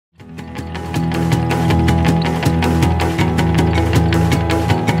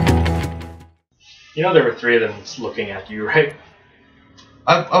You know there were 3 of them looking at you, right?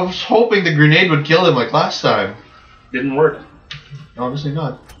 I was hoping the grenade would kill him like last time. Didn't work. Obviously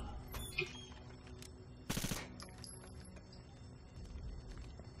not.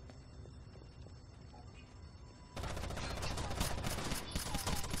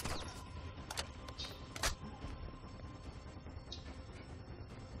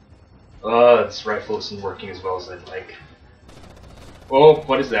 This rifle isn't working as well as I'd like. Oh,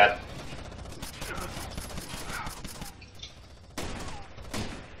 what is that?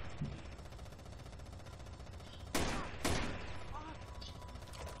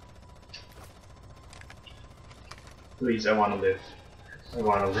 Please, I want to live. I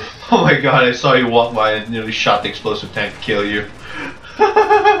want to live. Oh my god, I saw you walk by and nearly shot the explosive tank to kill you.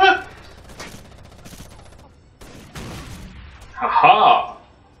 Haha!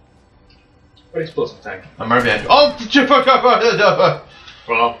 What explosive tank? I'm right behind you. Oh!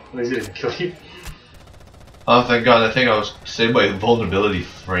 Well, at least it didn't kill you. Oh, thank god, I think I was saved by vulnerability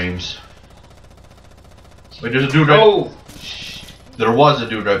frames. Wait, there's a dude right... Oh! There was a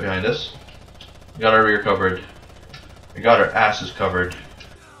dude right behind us. We got our rear covered. We got our asses covered.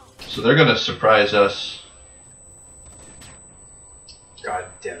 So they're gonna surprise us. God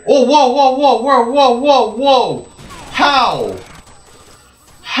damn it. Oh, whoa, whoa, whoa, whoa, whoa, whoa, whoa! How?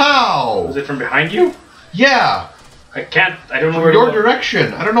 How? Was it from behind you? Yeah! I don't know From where your to go.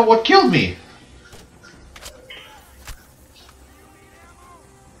 direction. I don't know what killed me.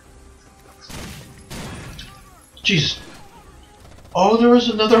 Jesus. Oh, there was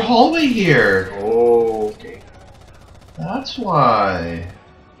another hallway here. Oh, okay. That's why.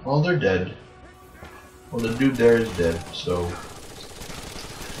 Well, they're dead. Well, the dude there is dead, so...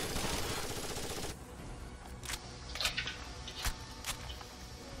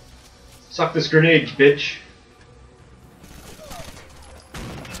 Suck this grenade, bitch.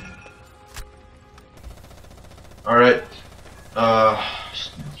 Alright.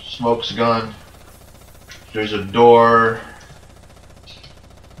 Smoke's gone. There's a door.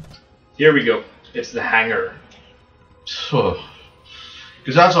 Here we go. It's the hangar.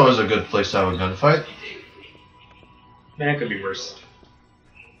 Because that's always a good place to have a gunfight. Man, it could be worse.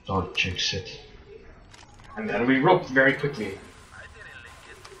 Don't jinx it. And then we roped very quickly.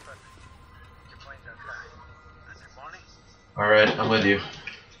 Alright, I'm with you.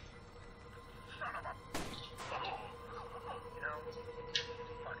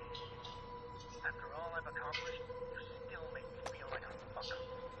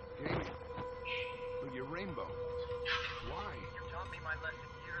 Rainbow. Why? You taught me my lesson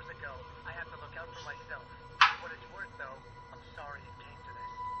years ago. I have to look out for myself. For what it's worth, though, I'm sorry it came to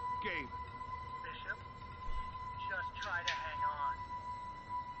this. Gabe. Bishop, just try to hang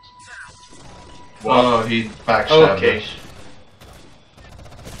on. Oh, he backstabbed Okay. us.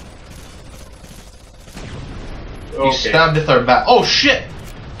 He Okay. stabbed with our back. Oh shit!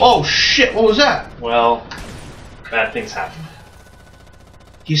 Oh shit! What was that? Well, bad things happen.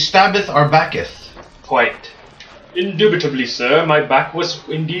 He stabbeth our backeth. Quite. Indubitably, sir, my back was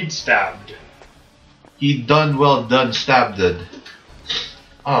indeed stabbed. He done well done stabbed it.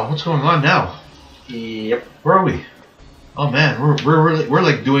 Oh, what's going on now? Yep. Where are we? Oh man, we're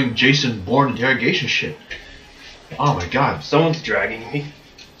like doing Jason Bourne interrogation shit. Oh my god. Someone's dragging me.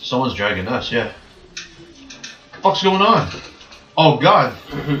 Someone's dragging us, yeah. What the fuck's going on? Oh god.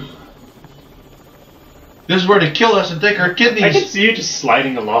 This is where they kill us and take our kidneys. I can see you just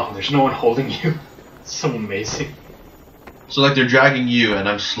sliding along. There's no one holding you. It's so amazing. So like they're dragging you and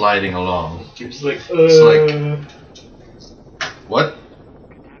I'm sliding along. You're just like, It's like... What?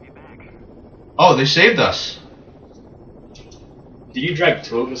 Oh, they saved us. Did you drag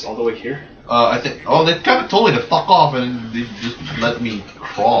 2 of us all the way here? I think... Oh, they kind of told me to fuck off and they just let me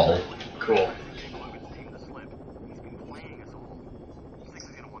crawl. Cool.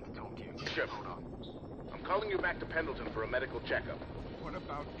 I'm calling you back to Pendleton for a medical checkup. What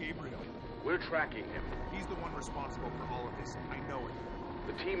about Gabriel? We're tracking him. He's the one responsible for all of this. I know it.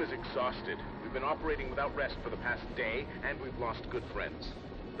 The team is exhausted. We've been operating without rest for the past day, and we've lost good friends.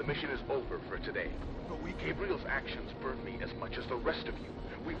 The mission is over for today. But we can... Gabriel's actions burn me as much as the rest of you.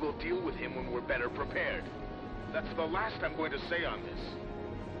 We will deal with him when we're better prepared. That's the last I'm going to say on this.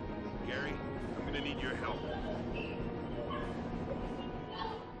 Gary, I'm gonna need your help.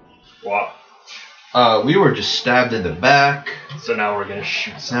 Wow. We were just stabbed in the back. So now we're gonna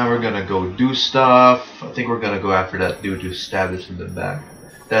shoot Now we're gonna go do stuff. I think we're gonna go after that dude who stabbed us in the back.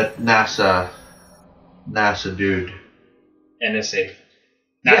 That NASA dude. NSA.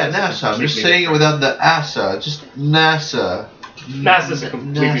 Yeah, NASA. I'm just saying it without the ASA. Just NASA. NASA's a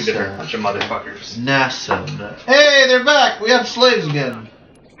completely NASA. different bunch of motherfuckers. NASA. Hey, they're back. We have slaves again.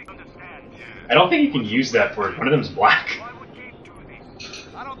 I don't think you can use that word. One of them's black. Why would Gabe do this?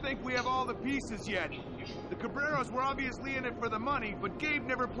 I don't think we have all the pieces yet. The Cabreros were obviously in it for the money, but Gabe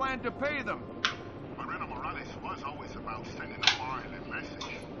never planned to pay them. Moreno Morales was always about sending a violent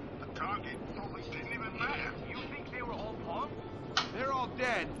message. The target probably didn't even matter. You think they were all pawns? They're all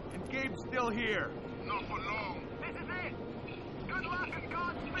dead, and Gabe's still here. Not for long. This is it! Good luck and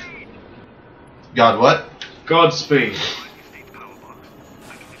Godspeed! God, what? Godspeed.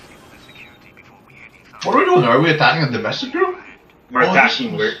 What are we doing? Are we attacking a domestic group? We're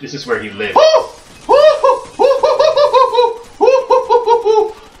attacking where this is where he lives.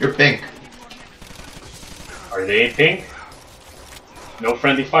 You're pink. Are they pink? No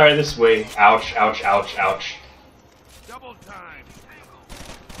friendly fire this way. Ouch, ouch, ouch, ouch. Double time.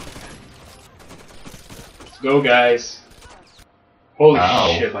 Let's go, guys. Holy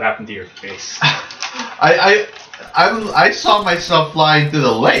Ow. shit, what happened to your face? I saw myself flying through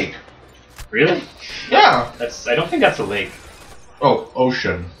the lake. Really? Yeah. I don't think that's a lake. Oh,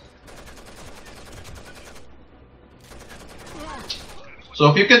 ocean. So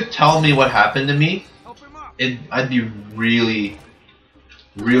if you could tell me what happened to me, Help him up. I'd be really,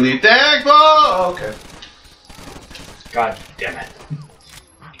 really thankful. Oh, okay. God damn it.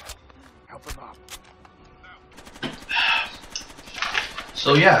 Help him up.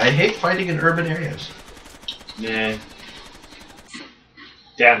 So yeah, I hate fighting in urban areas. Man.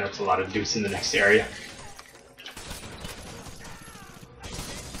 Damn, that's a lot of deuce in the next area.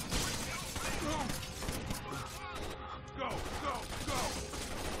 Go, go,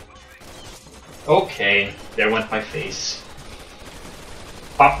 go. Okay, there went my face.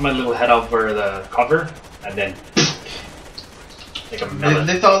 Popped my little head over the cover, and then like a melon.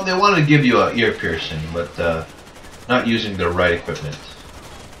 They thought they wanted to give you an ear piercing, but not using the right equipment.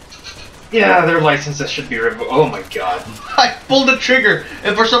 Yeah, their licenses should be revoked. Oh my god. I pulled the trigger,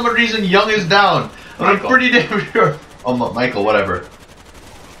 and for some reason, Young is down. I'm Michael. pretty damn sure. Oh, Michael, whatever.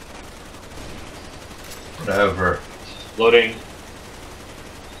 Whatever. Loading.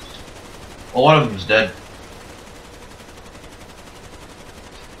 Oh, one of them's dead.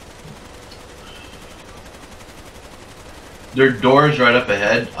 There are doors right up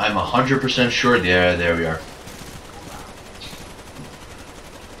ahead. I'm 100% sure. Yeah, there we are.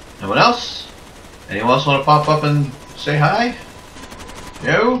 Anyone else? Anyone else want to pop up and say hi?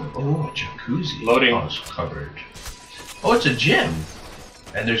 No? Oh, a jacuzzi. Loading. Oh, it's covered. Oh, it's a gym.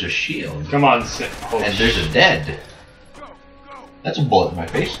 And there's a shield. Come on, sit. Oh, And there's a dead. That's a bullet in my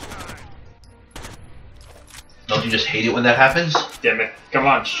face. Don't you just hate it when that happens? damn it. Come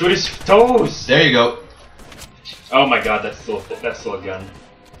on, shoot his toes! There you go. Oh my god, that's still a gun.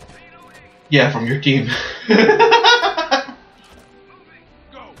 Yeah, from your team.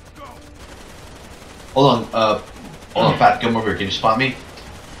 Hold on, Pat, come over here. Can you spot me?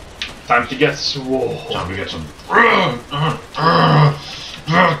 Time to get swole. Time to get some.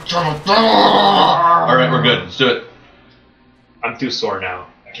 Alright, we're good. Let's do it. I'm too sore now.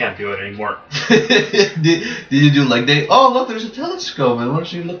 I can't do it anymore. did you do leg day? Oh, look, there's a telescope. I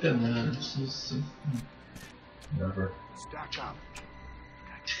want you to look at that. Whatever. Stack up.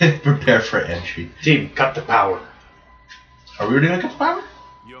 Prepare for entry. Team, cut the power. Are we really gonna cut the power?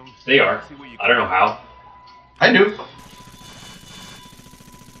 Young, They are. I don't know how. I do.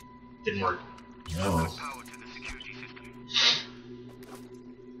 Didn't work. No.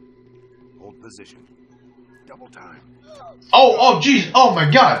 hold position. Double time. Oh, jeez. Oh my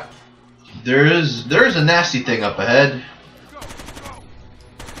god. There is a nasty thing up ahead.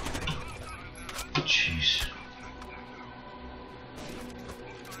 Jeez.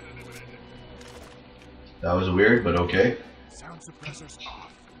 That was weird, but okay. Sound suppressors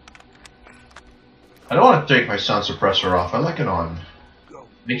off. I don't want to take my sound suppressor off. I like it on. Go.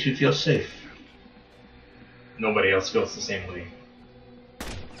 Makes me feel safe. Nobody else feels the same way.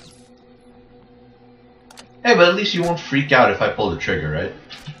 Hey, but at least you won't freak out if I pull the trigger, right?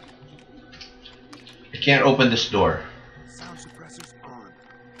 I can't open this door. Sound suppressors on.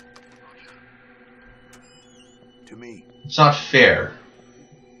 To me. It's not fair.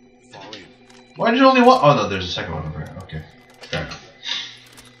 Fall in. Why did you only want? Oh no, there's a second one over here. Okay, fair enough.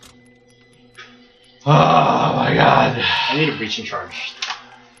 Oh my god. I need a breaching charge.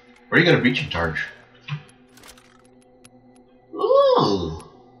 Where are you gonna breach in charge? Ooh.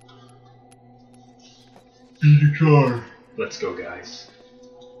 In the car. Let's go, guys.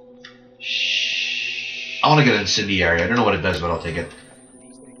 Shh. I want to get incendiary. I don't know what it does, but I'll take it.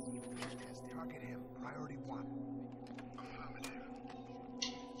 Target him. Priority 1.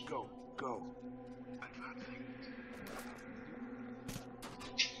 Go. Go.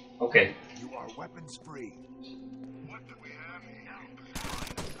 Okay. You are weapons free. What do we have here?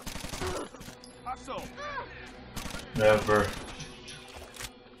 Hustle. Never.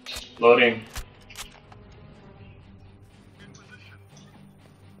 Loading.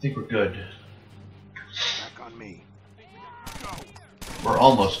 I think we're good. Back on me. Go. We're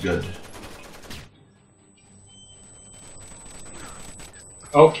almost good.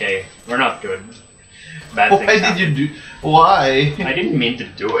 Okay, we're not good. Bad Why things did happen. you do? Why? I didn't mean to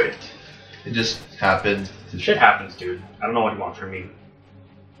do it. It just happened. Shit happens, dude. I don't know what you want from me.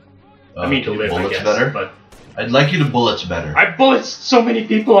 I mean to your live, I bullets guess, better? but I'd like you to bullets better. I bullet so many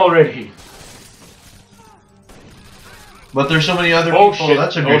people already. But there's so many other Oh people. shit!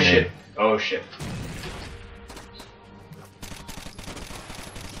 That's a Oh grenade. shit! Oh shit!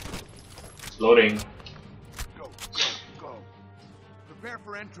 Loading. Go. Go. Prepare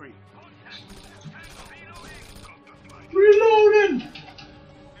for entry. Reloading.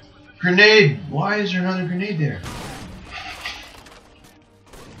 Grenade. Why is there another grenade there?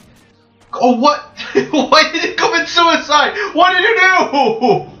 Oh what? Why did it commit suicide? What did you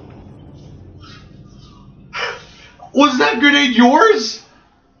do? Was that grenade yours?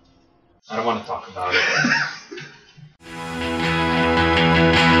 I don't want to talk about it.